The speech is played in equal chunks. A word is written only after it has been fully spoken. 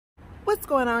What's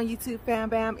going on, YouTube fam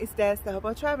bam? It's Des the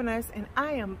Hobo Travel Nurse, and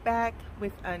I am back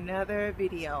with another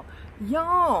video.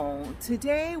 Y'all,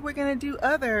 today we're gonna do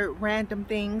other random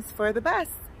things for the bus.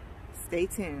 Stay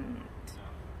tuned.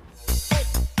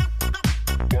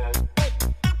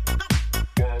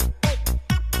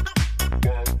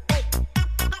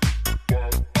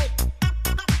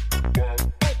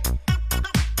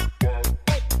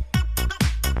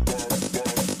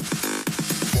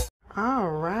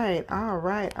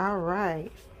 All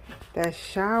right. The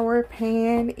shower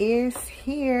pan is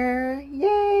here.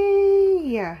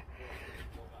 Yay!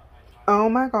 Oh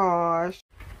my gosh.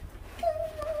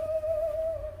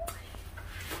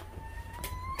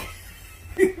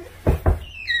 Here's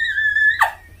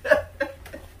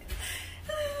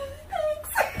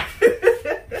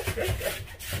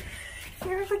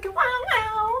like a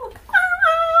wow.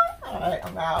 All right,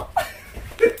 I'm out.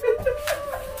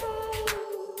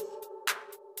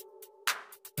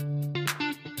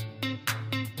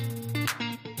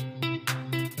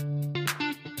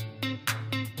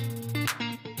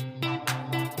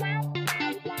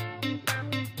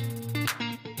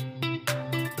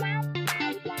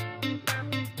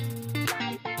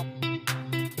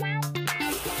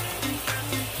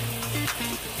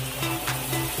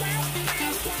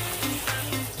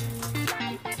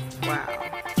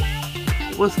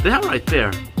 What's that right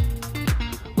there?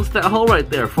 What's that hole right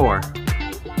there for?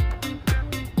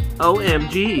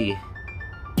 OMG.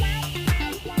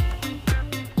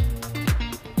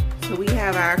 So we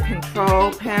have our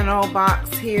control panel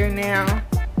box here now.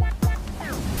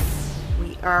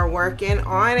 We are working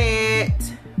on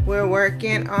it. We're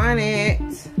working on it.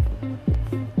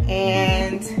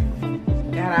 And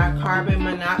got our carbon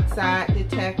monoxide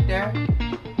detector.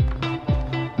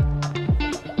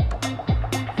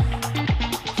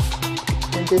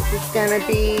 This is gonna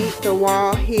be the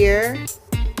wall here.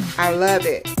 I love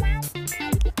it.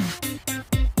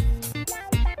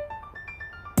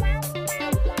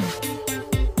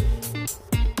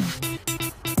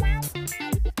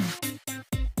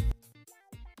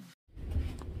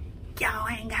 Y'all,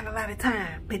 I ain't got a lot of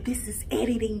time, but this is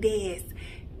editing Des.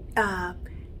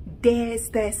 Des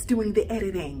that's doing the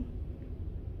editing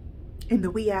in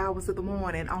the wee hours of the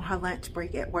morning on her lunch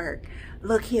break at work.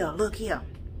 Look here, look here.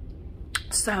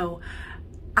 So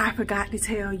I forgot to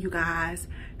tell you guys,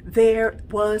 there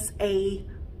was a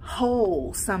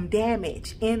hole, some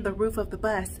damage in the roof of the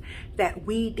bus that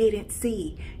we didn't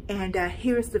see. And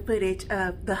here's the footage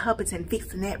of the Hubbarton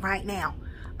fixing that right now.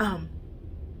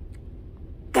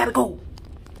 Gotta go.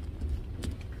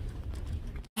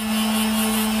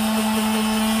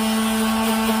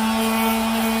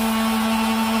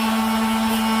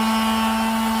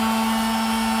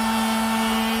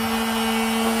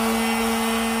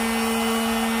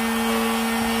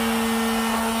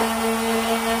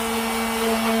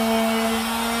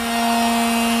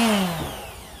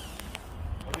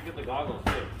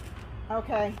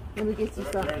 Okay, let me get you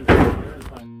some.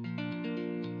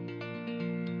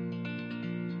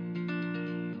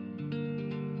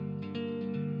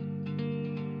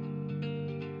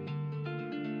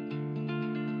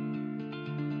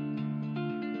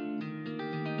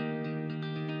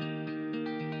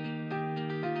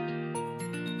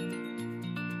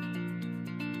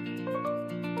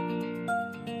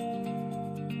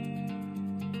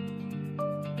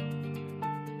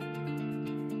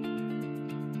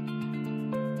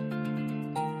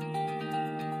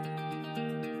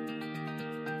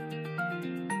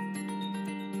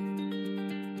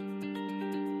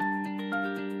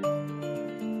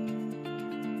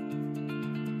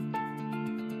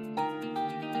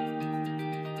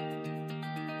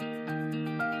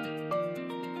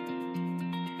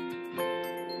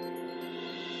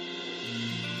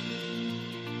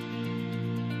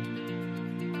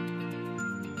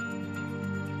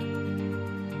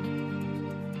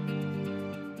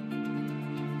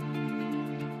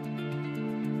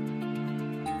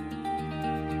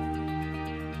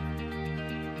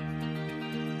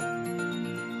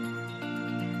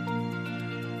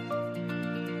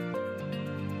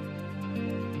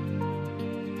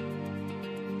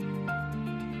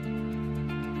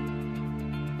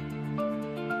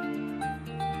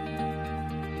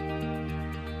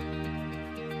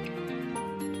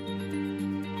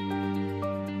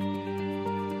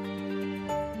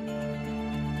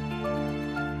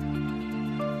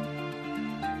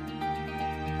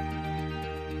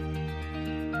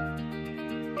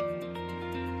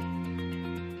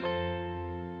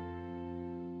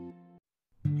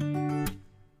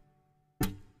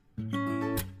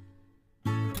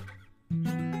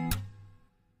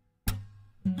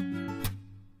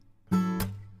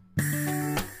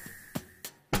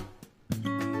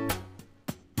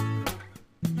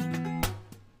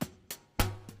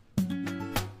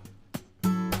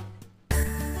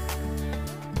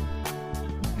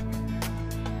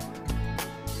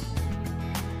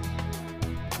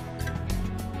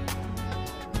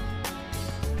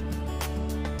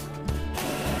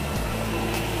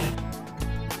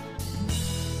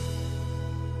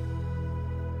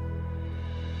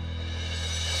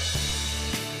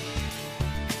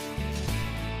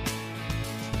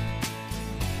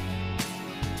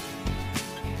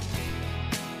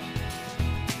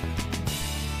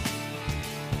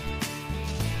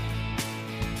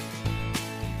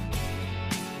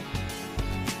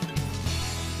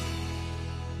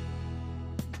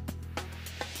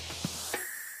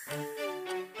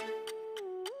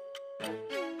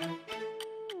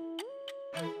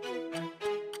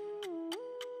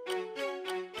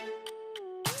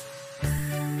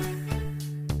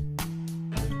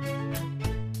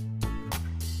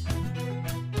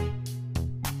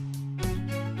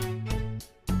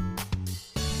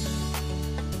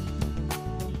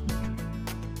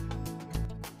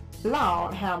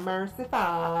 Lord have mercy,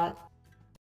 God.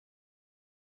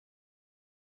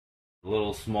 A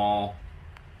little small,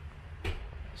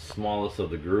 smallest of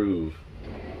the groove.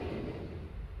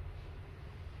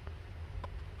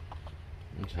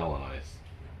 It's hella nice.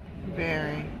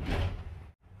 Very.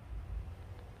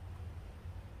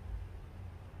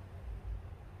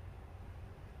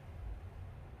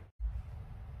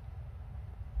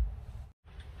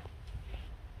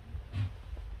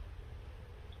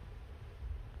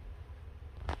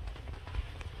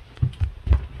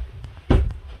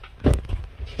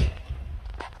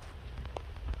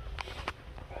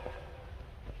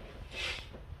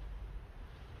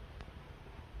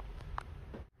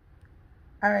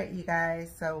 All right, you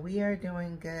guys, so we are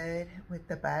doing good with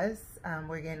the bus.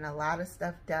 We're getting a lot of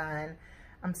stuff done.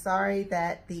 I'm sorry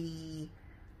that the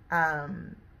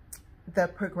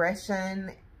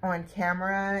progression on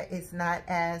camera is not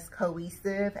as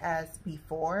cohesive as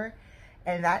before.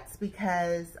 And that's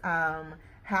because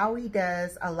Howie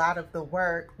does a lot of the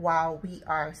work while we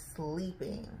are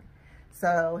sleeping.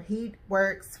 So he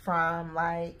works from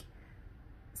like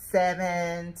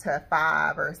 7 to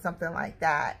 5 or something like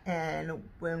that. And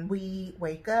when we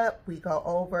wake up, we go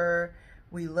over,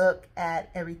 we look at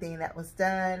everything that was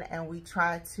done, and we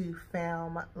try to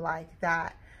film like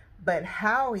that. But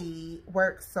Howie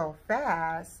works so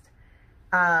fast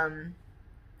and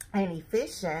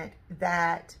efficient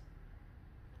that,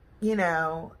 you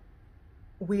know,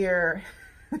 we're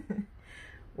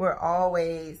we're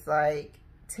always like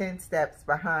 10 steps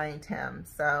behind him.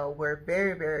 So we're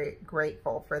very, very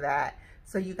grateful for that.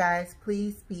 So you guys,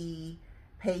 please be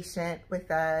patient with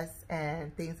us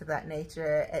and things of that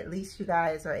nature. At least you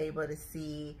guys are able to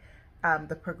see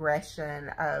the progression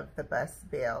of the bus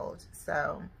build.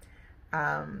 So,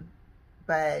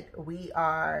 but we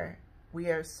are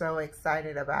so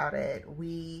excited about it.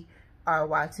 We are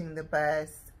watching the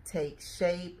bus take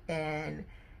shape, and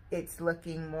it's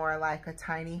looking more like a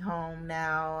tiny home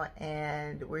now,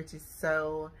 and we're just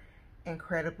so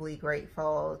incredibly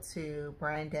grateful to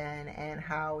Brandon and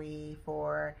Howie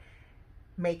for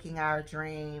making our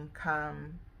dream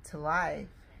come to life.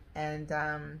 And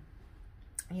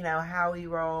you know, Howie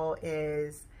Roll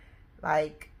is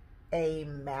like a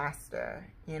master.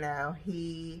 You know,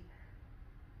 he's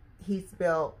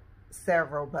built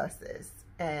several buses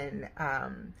and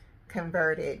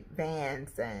converted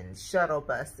vans and shuttle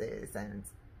buses and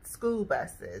school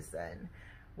buses, and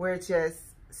we're just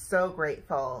so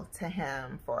grateful to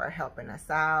him for helping us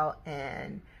out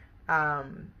and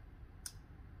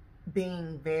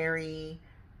being very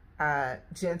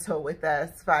gentle with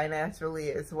us financially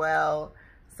as well.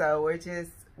 So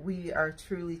we are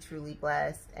truly, truly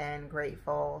blessed and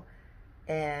grateful.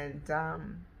 And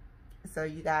so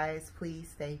you guys, please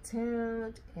stay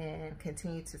tuned and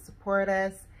continue to support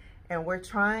us. And we're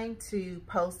trying to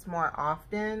post more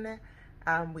often.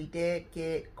 We did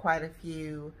get quite a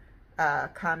few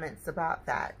comments about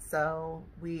that. So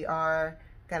we are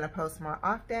going to post more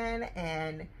often,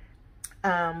 and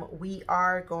we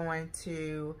are going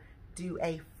to do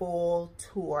a full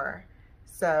tour.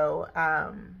 So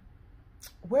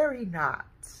worry not,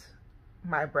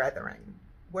 my brethren,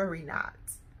 worry not.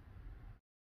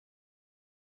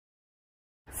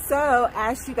 So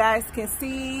as you guys can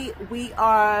see, we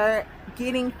are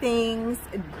getting things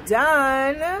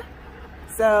done.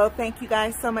 So thank you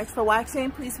guys so much for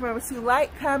watching. Please remember to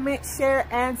like, comment, share,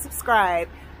 and subscribe.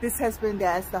 This has been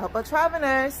Des, the Hobo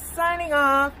Traveler, signing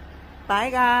off. Bye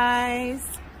guys.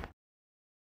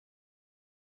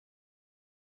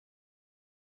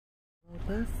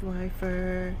 Bus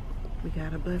lifer. We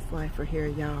got a bus lifer here,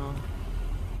 y'all.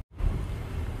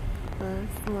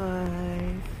 Bus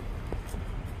life.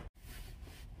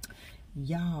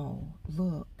 Y'all,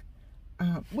 look.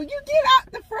 Will you get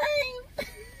out the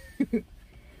frame?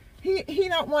 he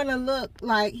don't want to look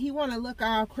like, he want to look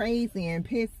all crazy and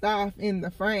pissed off in the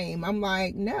frame. I'm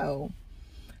like, no.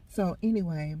 So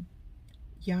anyway,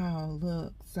 y'all,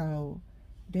 look. So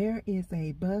there is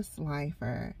a bus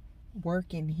lifer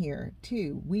working here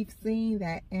too. We've seen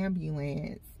that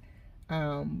ambulance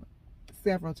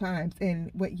several times,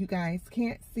 and what you guys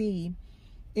can't see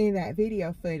in that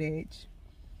video footage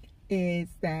is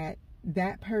that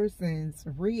that person's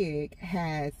rig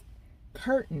has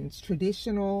curtains,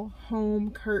 traditional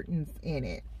home curtains in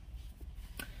it.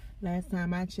 Last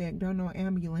time I checked, don't no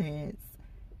ambulance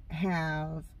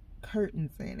have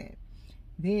curtains in it.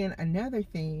 Then another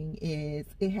thing is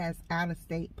it has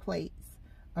out-of-state plates.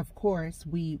 Of course,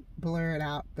 we blurred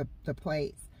out the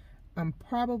plates. I'm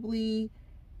probably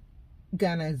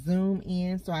gonna zoom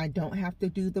in so I don't have to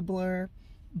do the blur.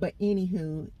 But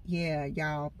anywho, yeah,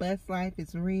 y'all, bus life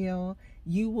is real.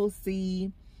 You will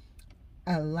see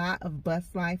a lot of bus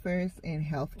lifers in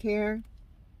healthcare,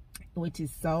 which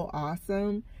is so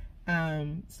awesome.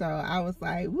 So I was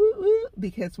like, woo woo,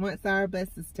 because once our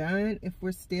bus is done, if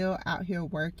we're still out here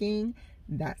working,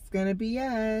 that's gonna be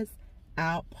us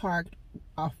out parked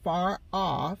far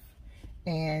off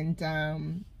and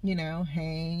you know,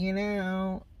 hanging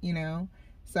out, you know.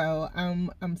 So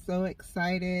I'm so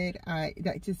excited.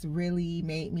 That just really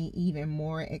made me even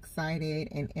more excited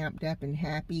and amped up and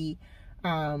happy.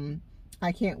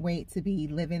 I can't wait to be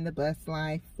living the bus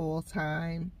life full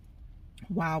time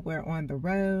while we're on the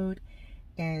road,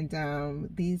 and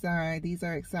these are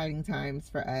exciting times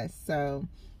for us. So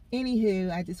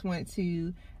anywho, I just want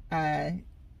to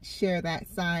share that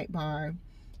sidebar,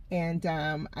 and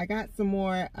I got some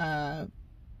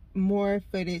more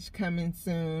footage coming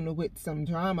soon with some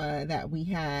drama that we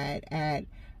had at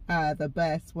the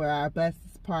bus, where our bus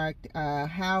is parked.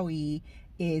 Howie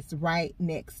is right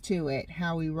next to it.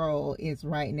 Howie Roll is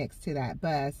right next to that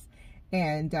bus,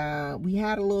 and we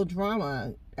had a little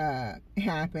drama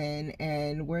happen,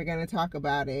 and we're gonna talk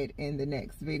about it in the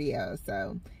next video,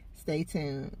 so stay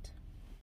tuned.